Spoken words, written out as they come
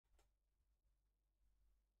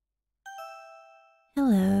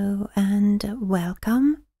and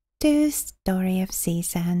welcome to Story of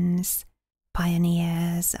Seasons,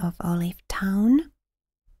 Pioneers of Olive Town.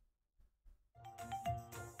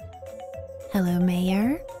 Hello,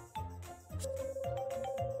 Mayor.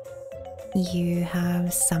 You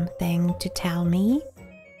have something to tell me?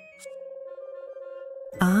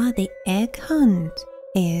 The egg hunt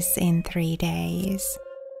is in 3 days.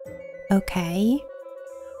 Okay.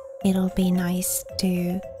 It'll be nice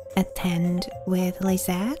to attend with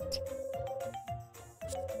Lisette.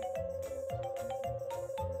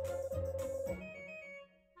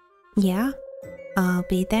 Yeah, I'll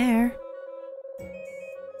be there.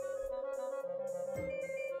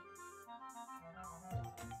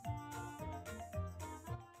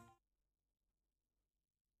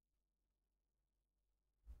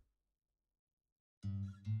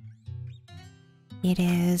 It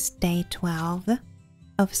is day 12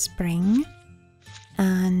 of spring,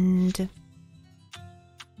 and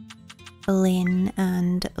Lynn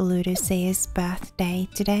and Ludus's birthday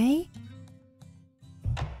today.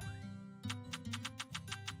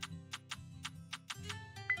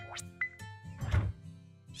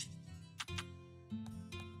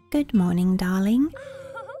 Good morning, darling.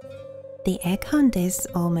 The egg hunt is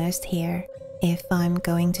almost here. If I'm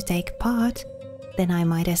going to take part, then I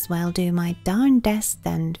might as well do my darndest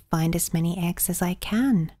and find as many eggs as I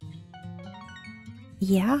can.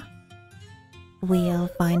 Yeah, we'll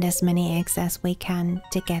find as many eggs as we can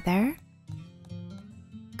together.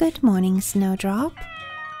 Good morning, Snowdrop.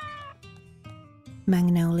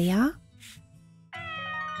 Magnolia.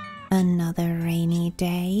 Another rainy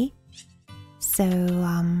day. So,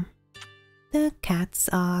 the cats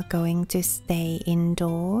are going to stay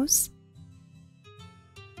indoors.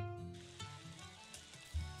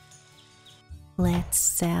 Let's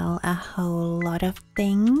sell a whole lot of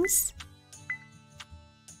things.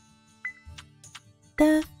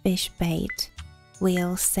 The fish bait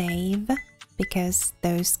we'll save because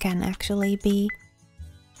those can actually be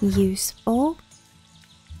useful.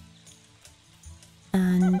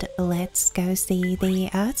 And let's go see the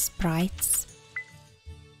earth sprites.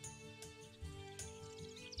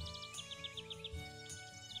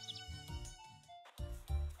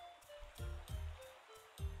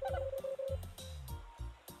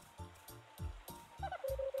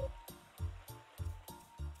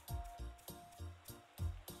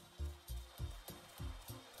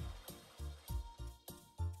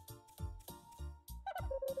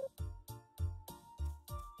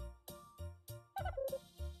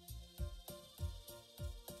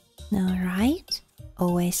 Alright,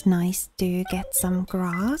 always nice to get some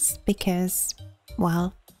grass because,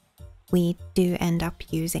 well, we do end up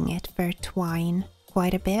using it for twine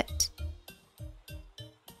quite a bit.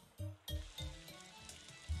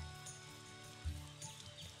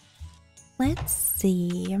 Let's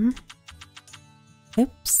see.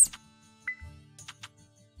 Oops.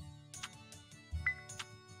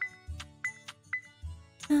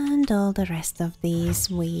 And all the rest of these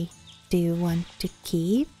we do want to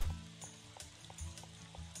keep.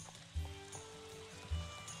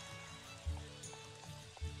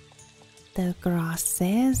 The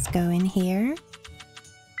grasses go in here,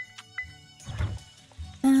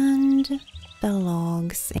 and the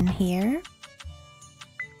logs in here,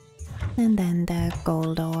 and then the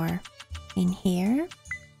gold ore in here.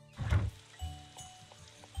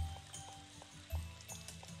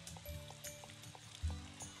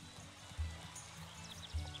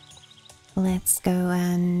 Let's go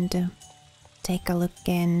and take a look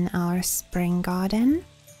in our spring garden.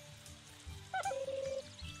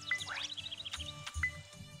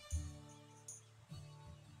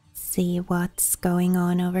 See what's going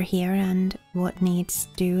on over here and what needs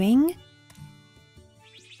doing.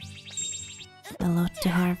 A lot to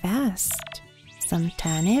harvest. Some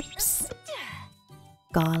turnips,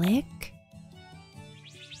 garlic,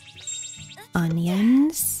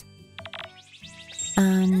 onions,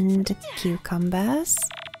 and cucumbers.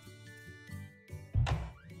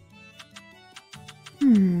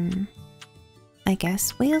 I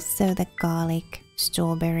guess we'll sow the garlic,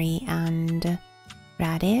 strawberry, and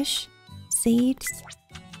radish seeds,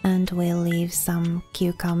 and we'll leave some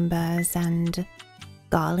cucumbers and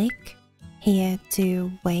garlic here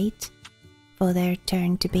to wait for their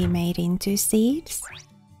turn to be made into seeds,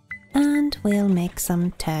 and we'll make some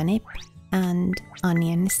turnip and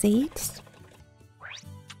onion seeds.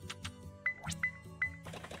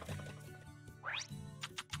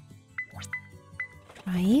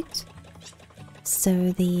 Right,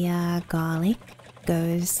 so the garlic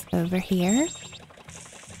goes over here.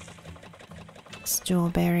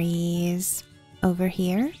 Strawberries over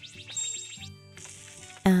here,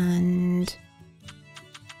 and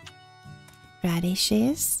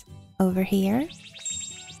radishes over here.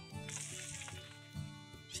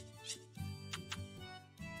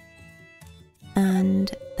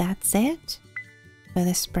 And that's it for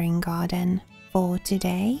the spring garden for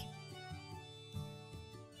today.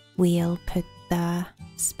 We'll put the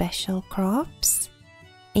special crops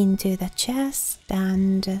into the chest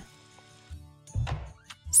and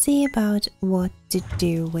see about what to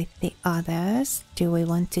do with the others. Do we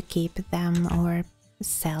want to keep them or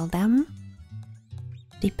sell them?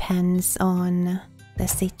 Depends on the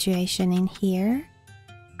situation in here.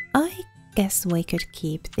 I guess we could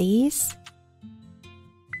keep these.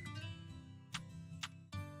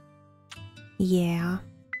 Yeah.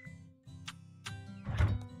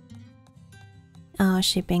 Our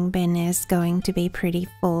shipping bin is going to be pretty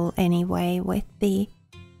full anyway with the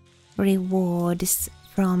rewards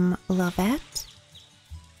from Lovette.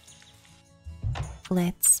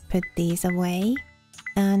 Let's put these away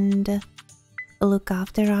and look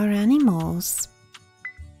after our animals.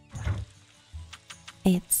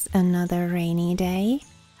 It's another rainy day,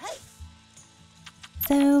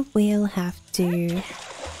 so we'll have to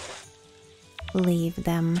leave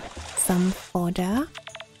them some fodder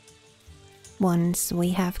once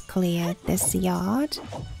we have cleared this yard.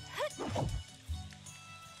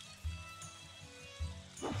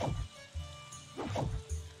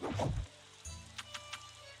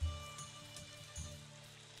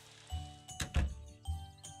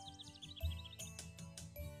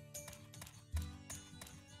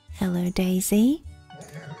 Hello, Daisy.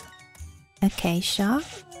 Acacia.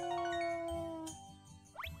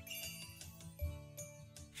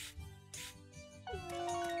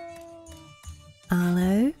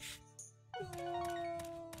 Aloe.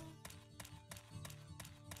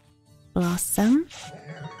 Blossom.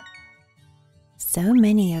 So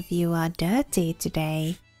many of you are dirty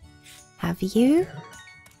today. Have you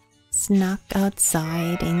snuck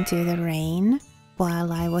outside into the rain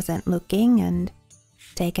while I wasn't looking and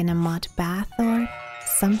taken a mud bath or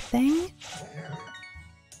something?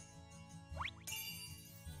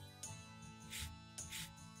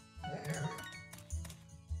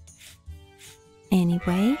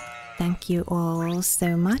 Anyway, thank you all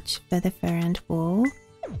so much for the fur and wool.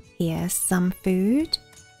 Here's some food.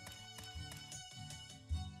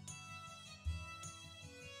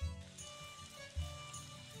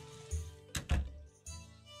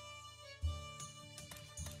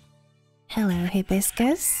 Hello,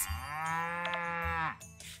 Hibiscus.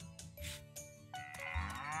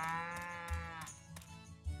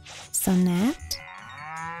 Sonette.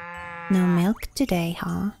 No milk today,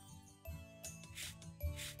 huh?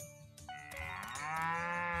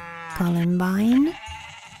 Columbine.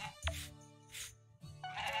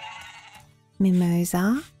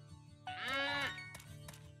 Mimosa.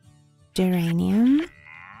 Geranium.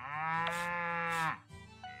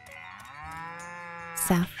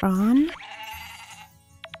 Saffron.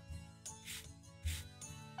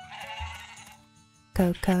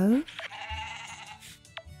 Cocoa.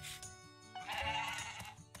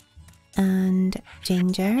 And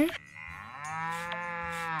ginger.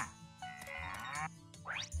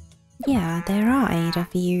 Yeah, there are 8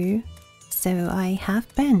 of you, so I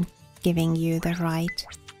have been giving you the right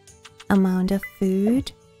amount of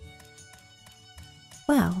food.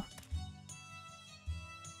 Well,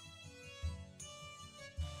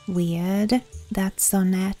 weird that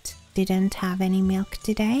Sonette didn't have any milk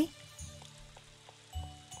today.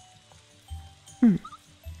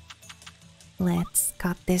 Let's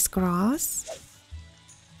cut this grass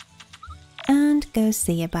and go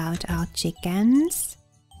see about our chickens.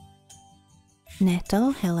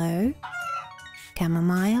 Nettle, hello.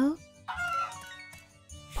 Chamomile.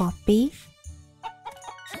 Poppy.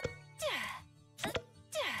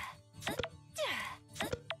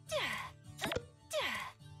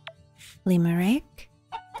 Limerick.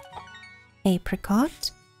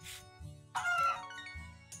 Apricot.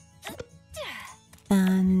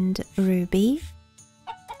 And Ruby.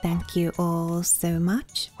 Thank you all so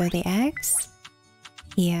much for the eggs.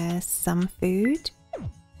 Here's some food.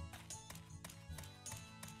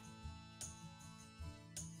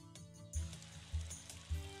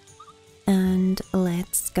 And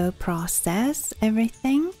let's go process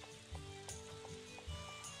everything.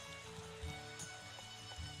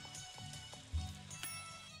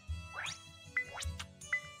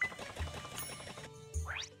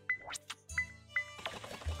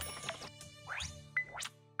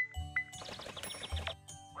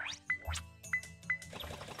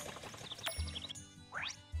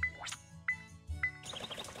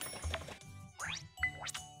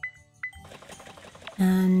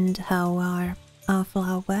 And how are our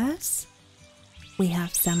flowers? we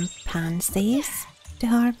have some pansies to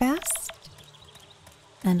harvest,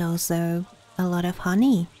 and also a lot of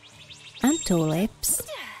honey and tulips.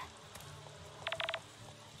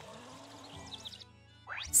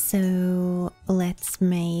 So let's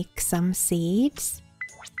make some seeds.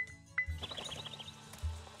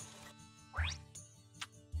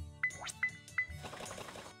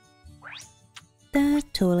 The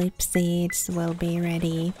tulip seeds will be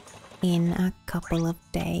ready in a couple of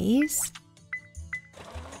days.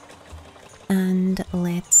 And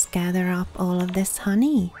let's gather up all of this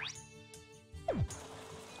honey.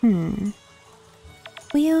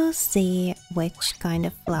 We'll see which kind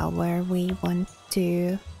of flower we want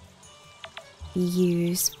to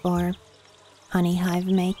use for honey hive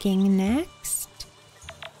making next.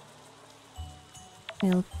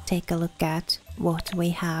 We'll take a look at what we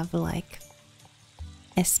have, like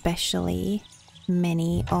especially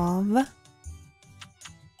many of.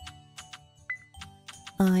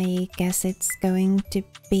 I guess it's going to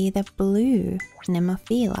be the blue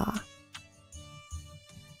Nemophila.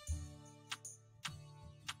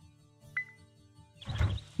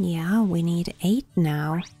 Yeah, we need 8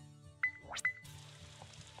 now.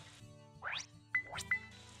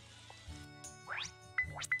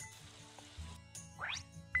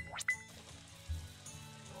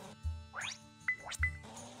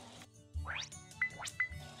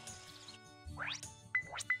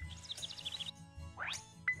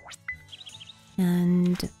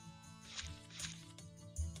 And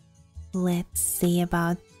let's see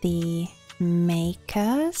about the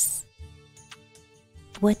makers.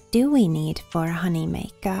 What do we need for a honey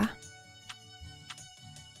maker?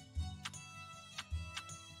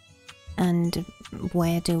 And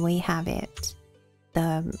where do we have it?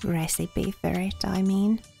 The recipe for it, I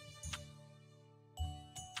mean.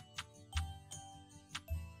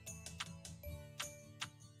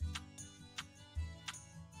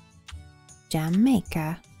 Jam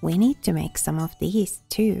maker. We need to make some of these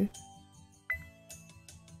too.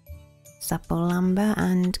 Supple lumber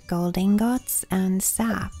and gold ingots and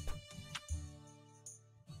sap.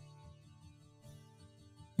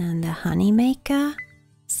 And the honey maker,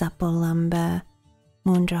 supple lumber,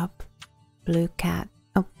 moondrop, blue cat,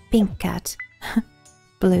 oh, pink cat,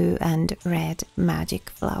 blue and red magic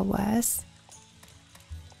flowers.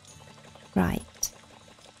 Right.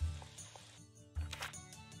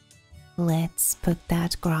 Let's put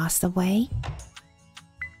that grass away.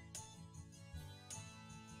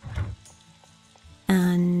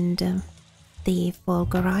 And the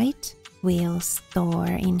fulgurite we'll store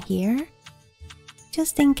in here,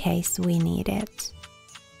 just in case we need it.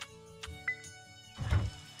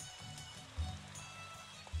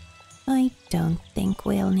 I don't think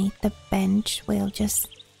we'll need the bench, we'll just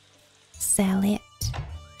sell it.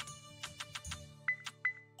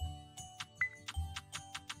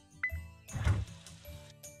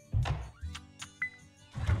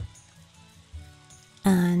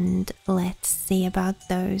 And let's see about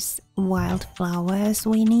those wildflowers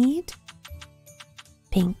we need.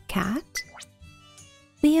 Pink cat.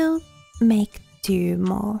 We'll make 2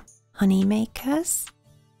 more honey makers.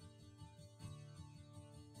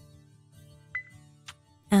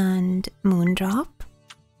 And moondrop.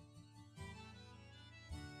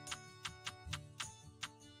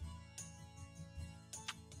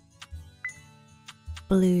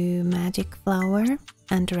 Blue magic flower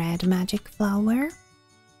and red magic flower.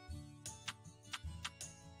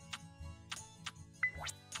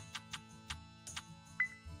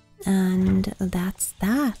 And that's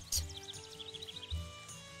that.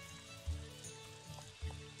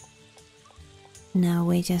 Now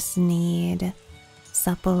we just need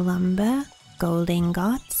supple lumber, gold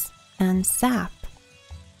ingots, and sap,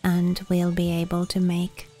 and we'll be able to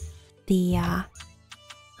make the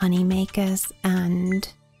honey makers and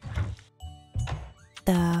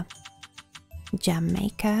the jam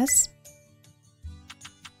makers.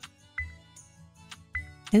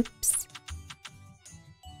 Oops.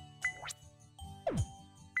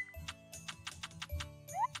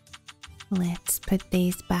 Let's put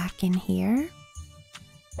these back in here.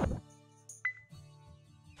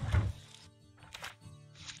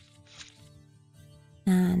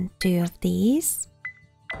 And 2 of these.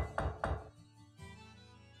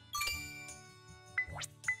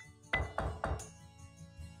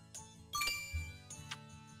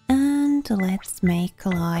 And let's make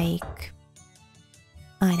like,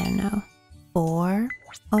 I don't know, 4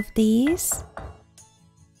 of these.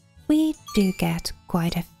 We do get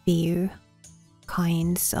quite a few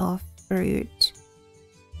kinds of fruit.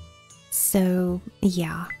 So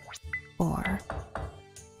yeah, 4.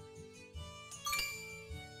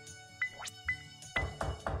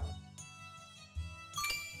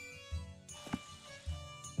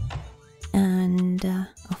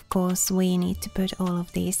 course, we need to put all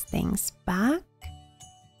of these things back.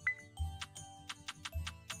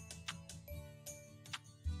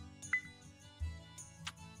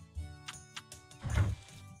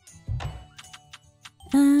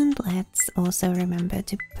 And let's also remember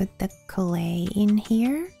to put the clay in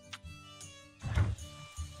here.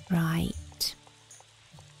 Right.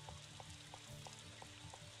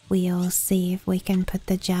 We'll see if we can put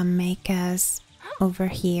the jam makers over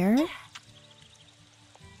here.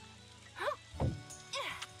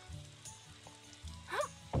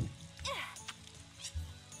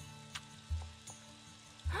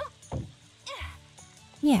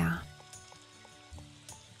 Yeah.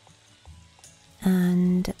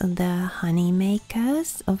 And the honey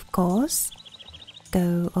makers, of course,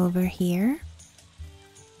 go over here.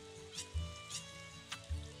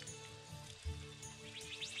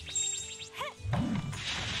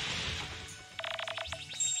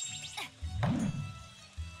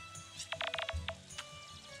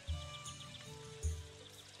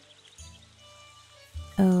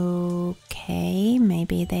 Okay,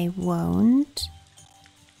 maybe they won't.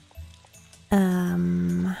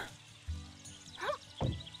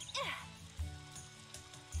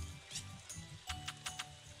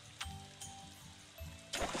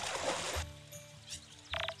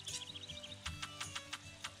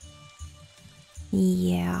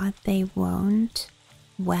 Yeah, they won't.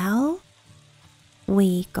 Well,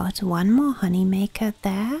 we got one more honey maker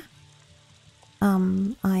there.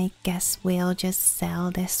 I guess we'll just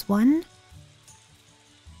sell this one.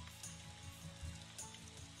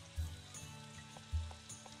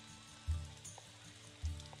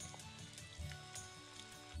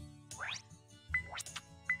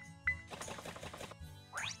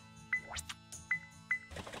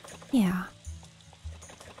 Yeah.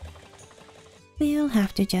 We'll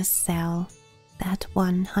have to just sell that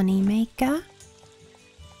one honey maker.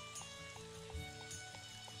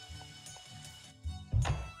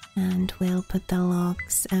 And we'll put the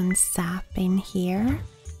logs and sap in here.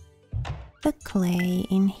 The clay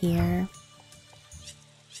in here.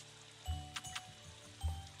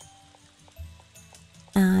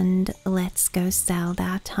 And let's go sell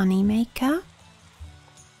that honey maker.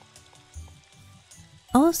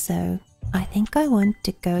 Also, I think I want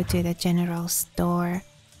to go to the general store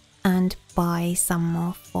and buy some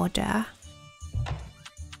more fodder.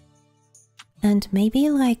 And maybe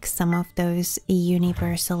like some of those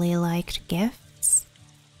universally liked gifts,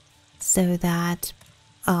 so that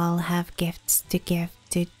I'll have gifts to give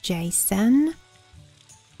to Jason.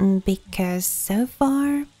 Because so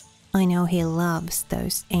far, I know he loves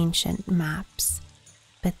those ancient maps,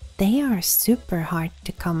 but they are super hard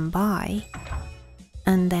to come by.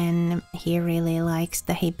 And then he really likes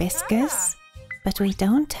the hibiscus, but we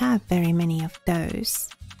don't have very many of those.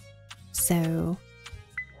 So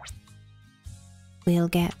we'll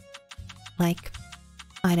get, like,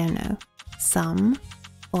 I don't know, some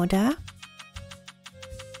fodder.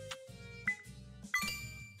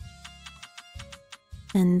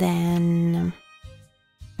 And then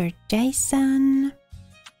for Jason,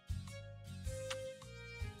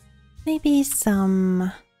 maybe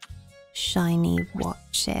some shiny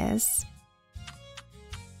watches.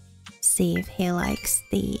 See if he likes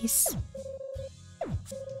these.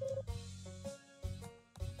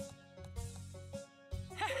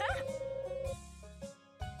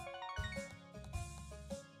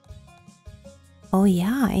 Oh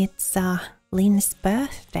yeah, it's Lynn's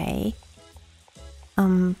birthday.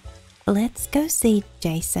 Let's go see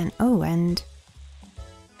Jason. Oh, and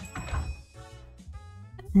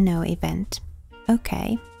no event.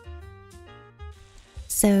 Okay.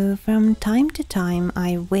 So from time to time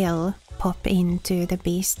I will pop into the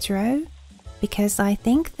bistro because I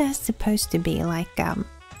think there's supposed to be like an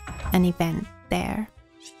event there.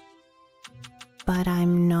 But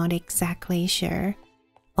I'm not exactly sure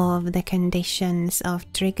of the conditions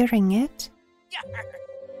of triggering it.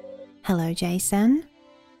 Hello, Jason.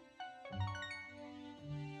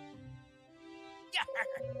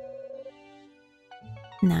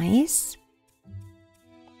 Nice.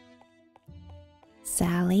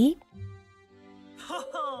 Sally.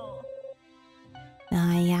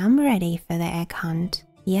 I am ready for the egg hunt.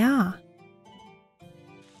 Yeah.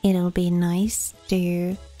 It'll be nice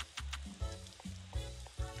to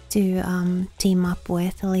team up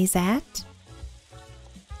with Lisette.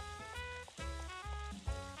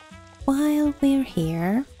 While we're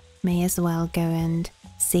here, may as well go and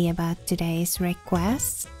see about today's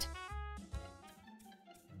request.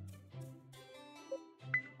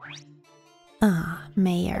 Ah,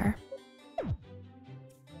 Mayor.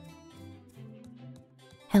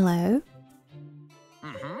 Hello?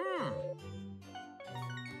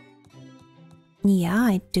 Yeah,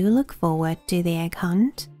 I do look forward to the egg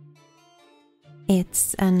hunt.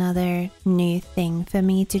 It's another new thing for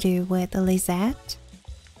me to do with Lisette.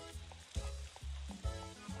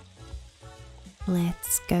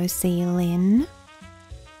 Let's go see Lynn.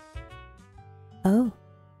 Oh.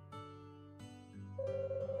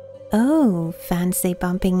 Oh, fancy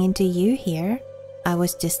bumping into you here. I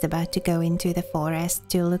was just about to go into the forest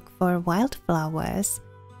to look for wildflowers.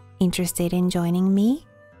 Interested in joining me?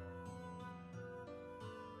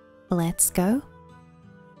 Let's go.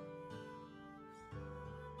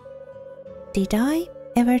 Did I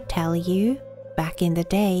ever tell you, back in the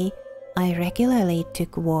day, I regularly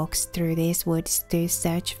took walks through these woods to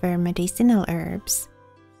search for medicinal herbs?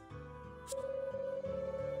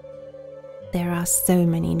 There are so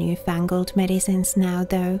many newfangled medicines now,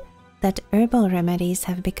 though, that herbal remedies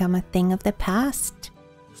have become a thing of the past.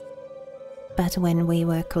 But when we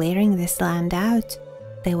were clearing this land out,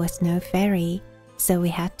 there was no ferry, so we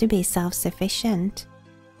had to be self-sufficient.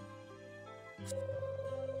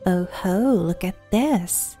 Oh ho, look at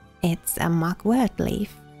this! It's a mugwort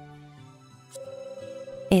leaf.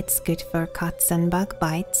 It's good for cuts and bug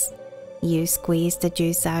bites. You squeeze the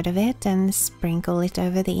juice out of it and sprinkle it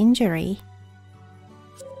over the injury.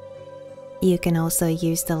 You can also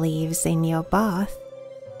use the leaves in your bath.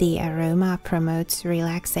 The aroma promotes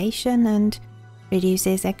relaxation and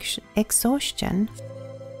reduces exhaustion.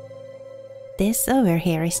 This over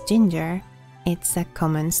here is ginger. It's a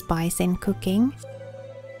common spice in cooking.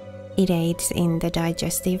 It aids in the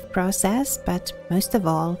digestive process, but most of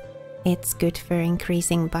all, it's good for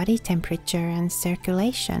increasing body temperature and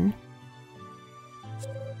circulation.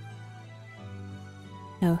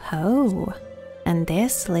 Oh ho! And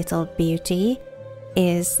this little beauty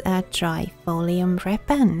is a Trifolium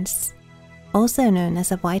repens, also known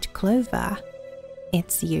as a white clover.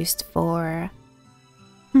 It's used for...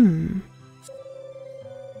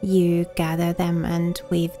 You gather them and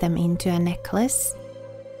weave them into a necklace.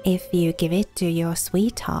 If you give it to your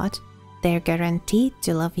sweetheart, they're guaranteed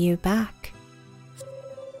to love you back.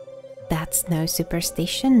 That's no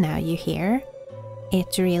superstition now, you hear.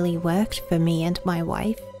 It really worked for me and my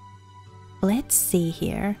wife. Let's see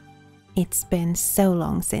here. It's been so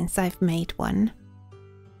long since I've made one.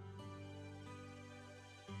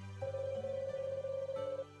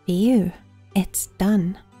 Phew, it's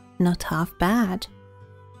done. Not half bad.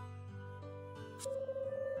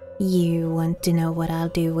 You want to know what I'll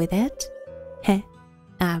do with it? Heh,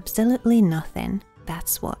 absolutely nothing,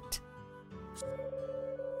 that's what.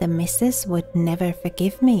 The missus would never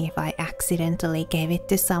forgive me if I accidentally gave it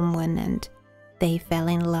to someone and they fell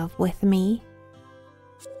in love with me.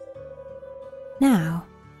 Now,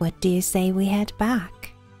 what do you say we head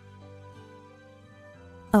back?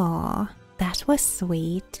 Aw, that was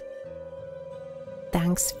sweet.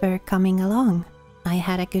 Thanks for coming along. I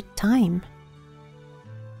had a good time.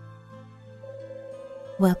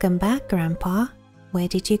 Welcome back, Grandpa. Where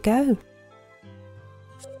did you go?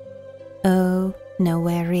 Oh,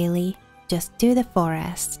 nowhere really. Just to the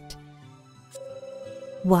forest.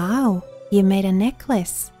 Wow, you made a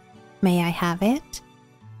necklace. May I have it?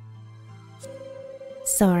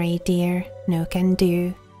 Sorry, dear, no can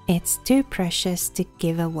do. It's too precious to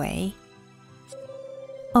give away.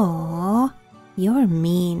 Aw, you're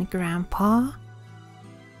mean, Grandpa.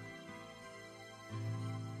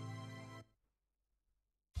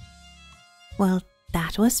 Well,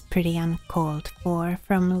 that was pretty uncalled for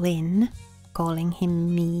from Lynn, calling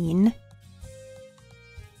him mean.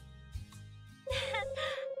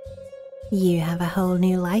 You have a whole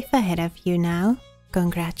new life ahead of you now.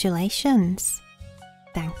 Congratulations.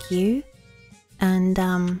 Thank you. And,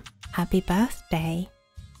 happy birthday.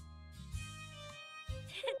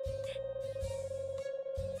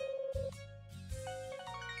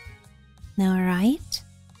 Alright.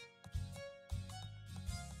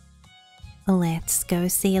 Let's go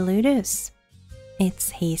see Ludus. It's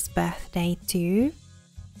his birthday too.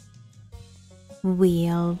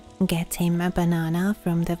 We'll get him a banana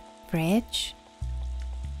from the fridge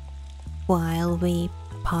while we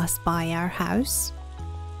pass by our house.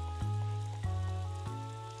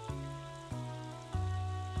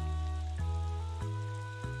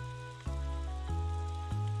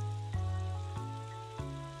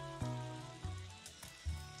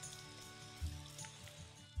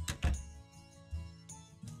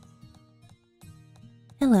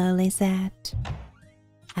 Hello, Lisette.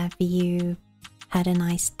 Have you had a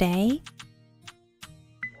nice day?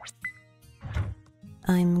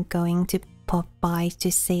 I'm going to pop by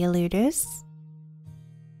to see Ludus.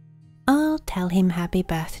 I'll tell him happy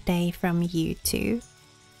birthday from you too.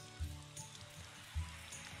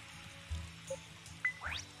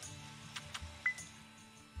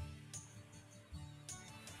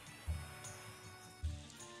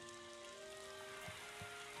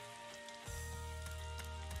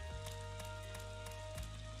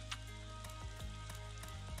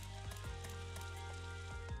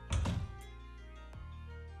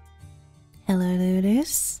 Hello,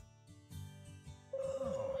 Lulus.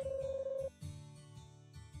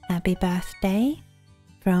 Happy birthday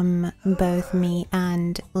from both me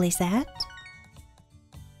and Lisette.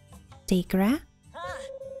 Tigra.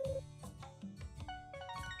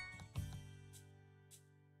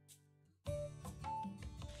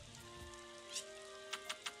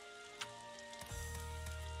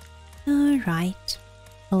 Alright,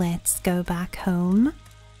 let's go back home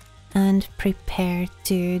and prepare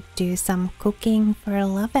to do some cooking for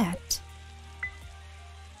Lovette.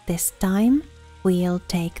 This time we'll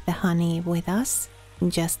take the honey with us,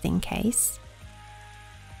 just in case.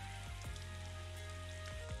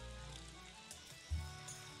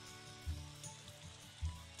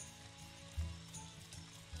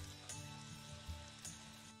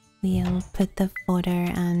 We'll put the fodder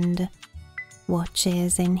and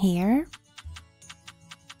watches in here.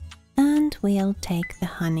 And we'll take the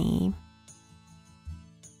honey.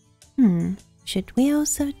 Should we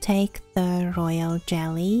also take the royal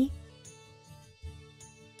jelly?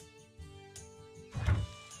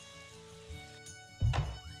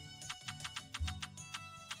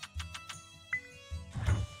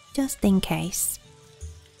 Just in case.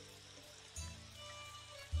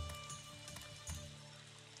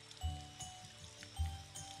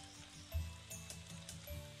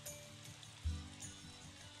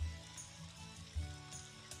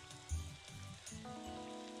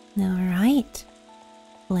 Alright,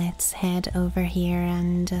 let's head over here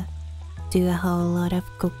and do a whole lot of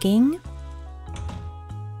cooking.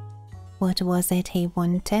 What was it he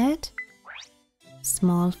wanted?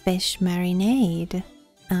 Small fish marinade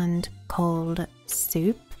and cold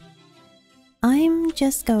soup. I'm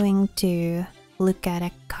just going to look at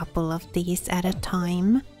a couple of these at a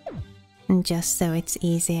time, just so it's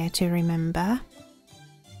easier to remember.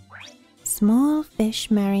 Small fish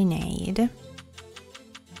marinade.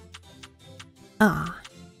 Ah,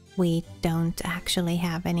 we don't actually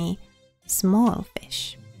have any small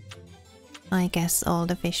fish. I guess all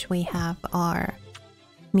the fish we have are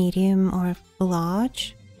medium or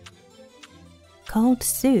large. Cold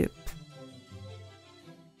soup.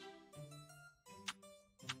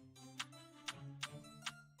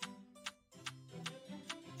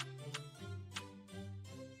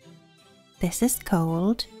 This is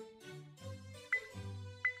cold.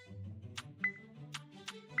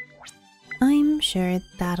 I'm sure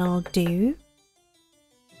that'll do.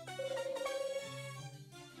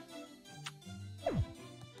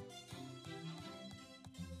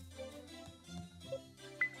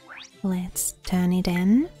 Let's turn it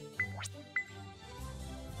in.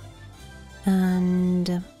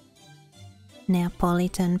 And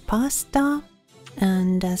Neapolitan pasta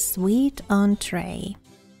and a sweet entree.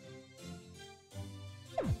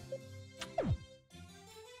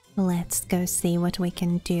 Let's go see what we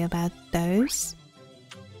can do about those.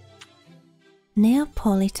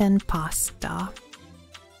 Neapolitan pasta.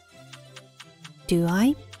 Do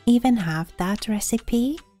I even have that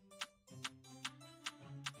recipe?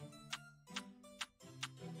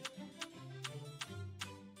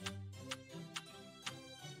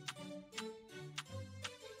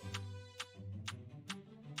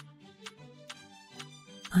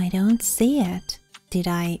 I don't see it. Did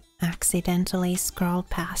I accidentally scroll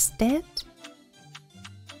past it?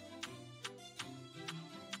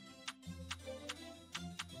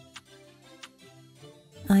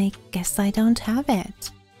 I guess I don't have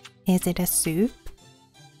it. Is it a soup?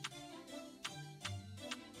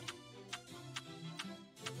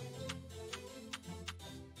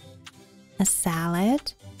 A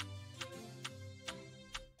salad?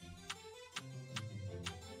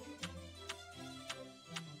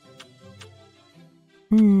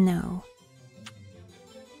 No.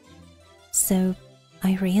 So,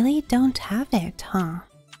 I really don't have it, huh?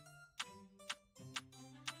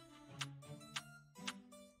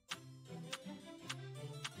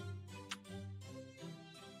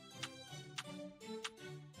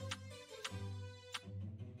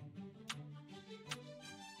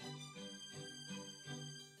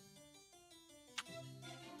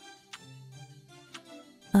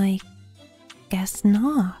 I guess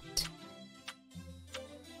not.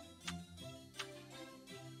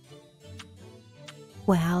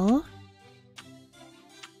 Well,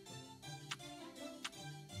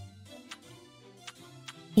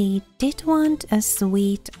 he did want a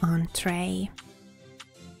sweet entree.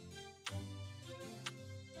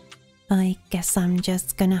 I guess I'm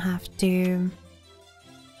just gonna have to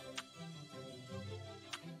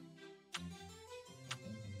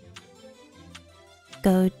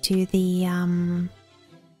go to the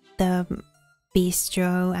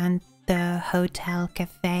bistro and the hotel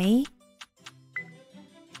cafe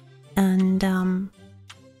and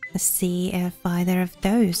see if either of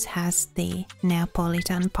those has the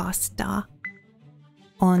Neapolitan pasta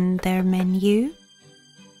on their menu.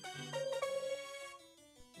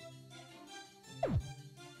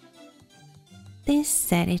 This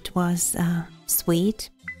said it was sweet,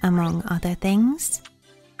 among other things.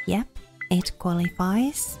 Yep, it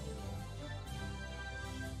qualifies.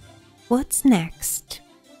 What's next?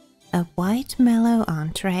 A white mellow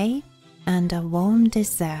entree and a warm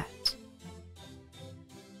dessert.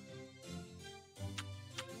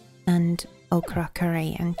 And okra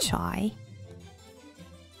curry and chai.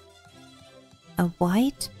 A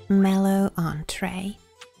white mellow entree.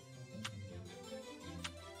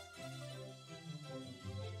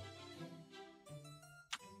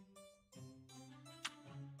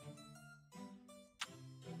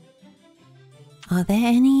 Are there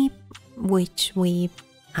any which we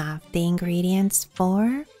have the ingredients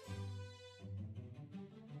for?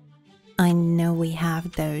 I know we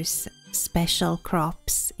have those special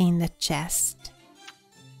crops in the chest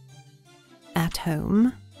at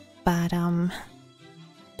home, but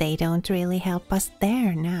they don't really help us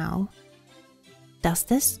there now. Does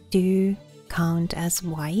the stew count as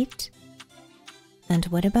white? And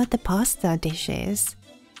what about the pasta dishes?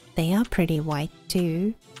 They are pretty white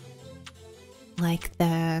too. Like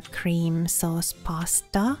the cream sauce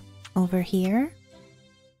pasta over here.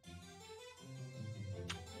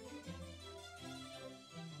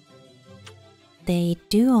 They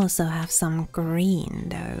do also have some green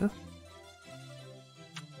though.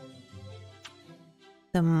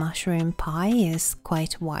 The mushroom pie is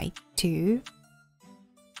quite white too.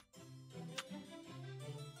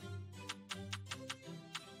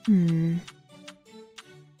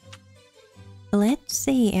 Let's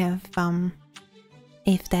see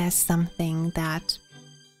if there's something that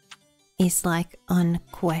is like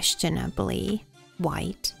unquestionably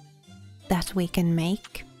white that we can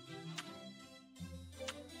make.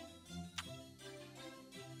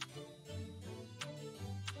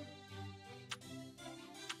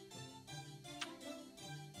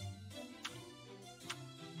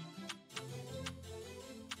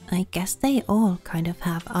 I guess they all kind of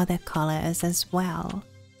have other colors as well.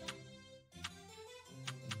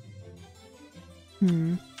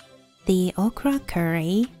 The okra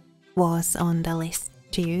curry was on the list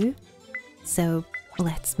too, so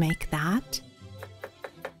let's make that.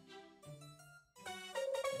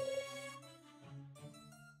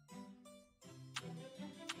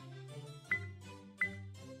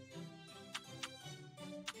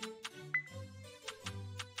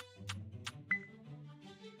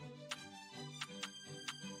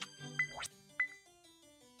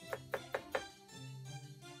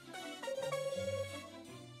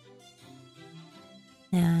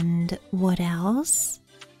 And what else?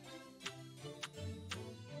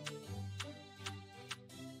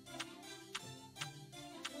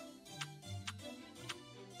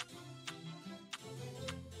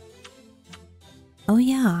 Oh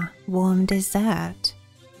yeah, warm dessert.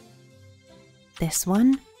 This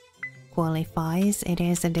one qualifies, it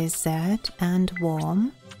is a dessert and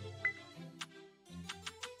warm.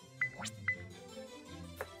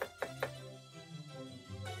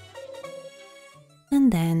 And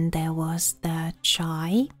then there was the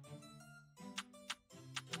chai.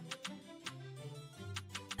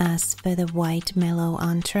 As for the white mellow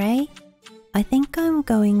entree, I think I'm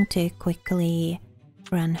going to quickly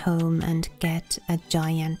run home and get a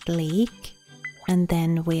giant leek, and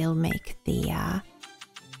then we'll make the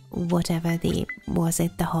whatever was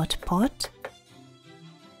it the hot pot?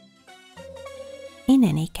 In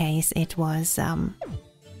any case, it was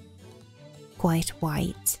quite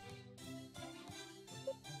white.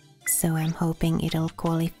 So I'm hoping it'll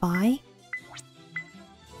qualify.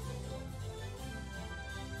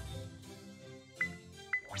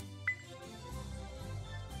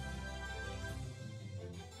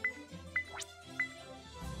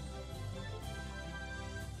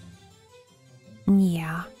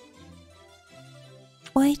 Yeah.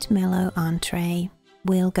 White mellow entree.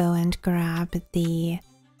 We'll go and grab the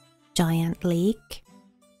giant leek.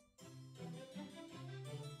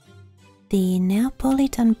 The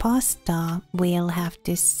Neapolitan pasta, we'll have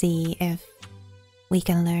to see if we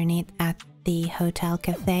can learn it at the hotel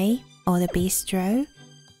cafe or the bistro.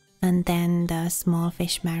 And then the small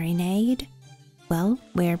fish marinade. Well,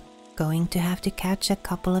 we're going to have to catch a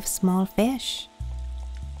couple of small fish.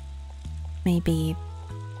 Maybe,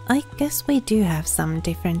 I guess we do have some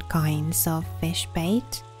different kinds of fish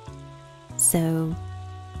bait. So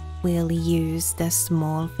we'll use the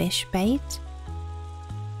small fish bait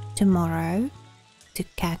tomorrow to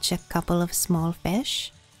catch a couple of small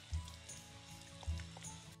fish.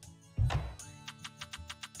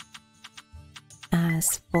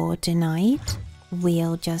 as for tonight,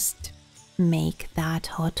 we'll just make that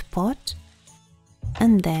hot pot,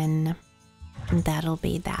 and then that'll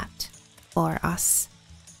be that for us.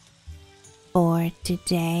 For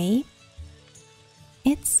today,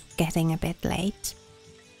 it's getting a bit late.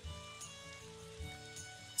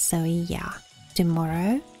 So yeah,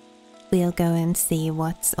 tomorrow we'll go and see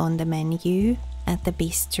what's on the menu at the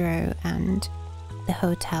bistro and the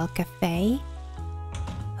hotel cafe.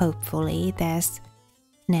 Hopefully there's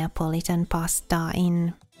Neapolitan pasta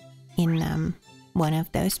in one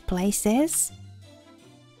of those places.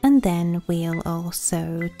 And then we'll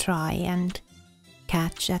also try and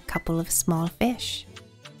catch a couple of small fish.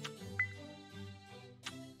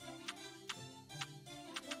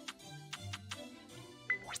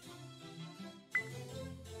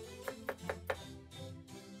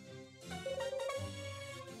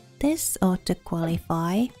 This ought to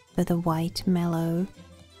qualify for the white Mellow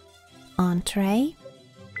entree.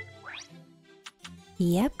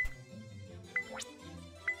 Yep.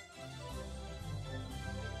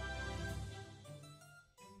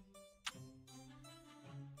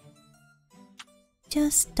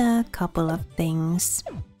 Just a couple of things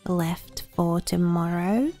left for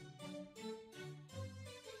tomorrow.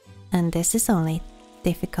 And this is only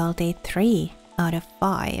difficulty 3 out of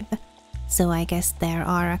 5. So I guess there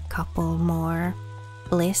are a couple more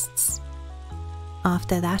lists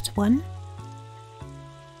after that one.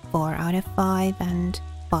 4 out of 5 and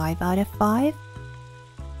 5 out of 5.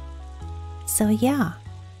 So yeah,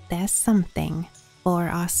 there's something for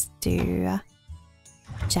us to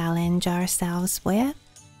challenge ourselves with,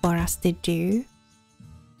 for us to do.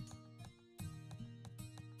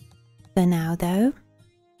 For now though,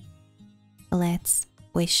 let's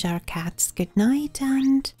wish our cats good night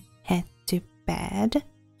and head to bed.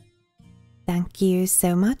 Thank you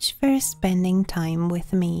so much for spending time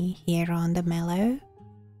with me here on the Mellow.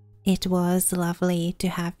 It was lovely to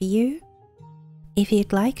have you. If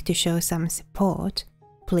you'd like to show some support,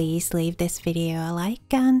 please leave this video a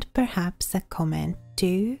like and perhaps a comment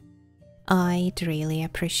too. I'd really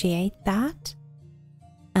appreciate that.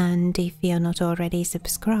 And if you're not already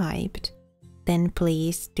subscribed, then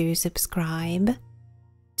please do subscribe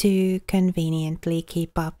to conveniently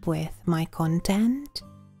keep up with my content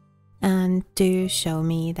and to show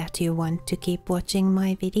me that you want to keep watching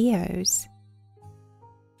my videos.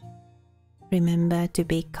 Remember to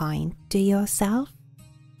be kind to yourself.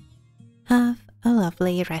 Have a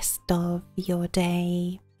lovely rest of your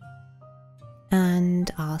day,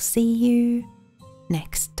 and I'll see you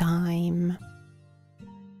next time.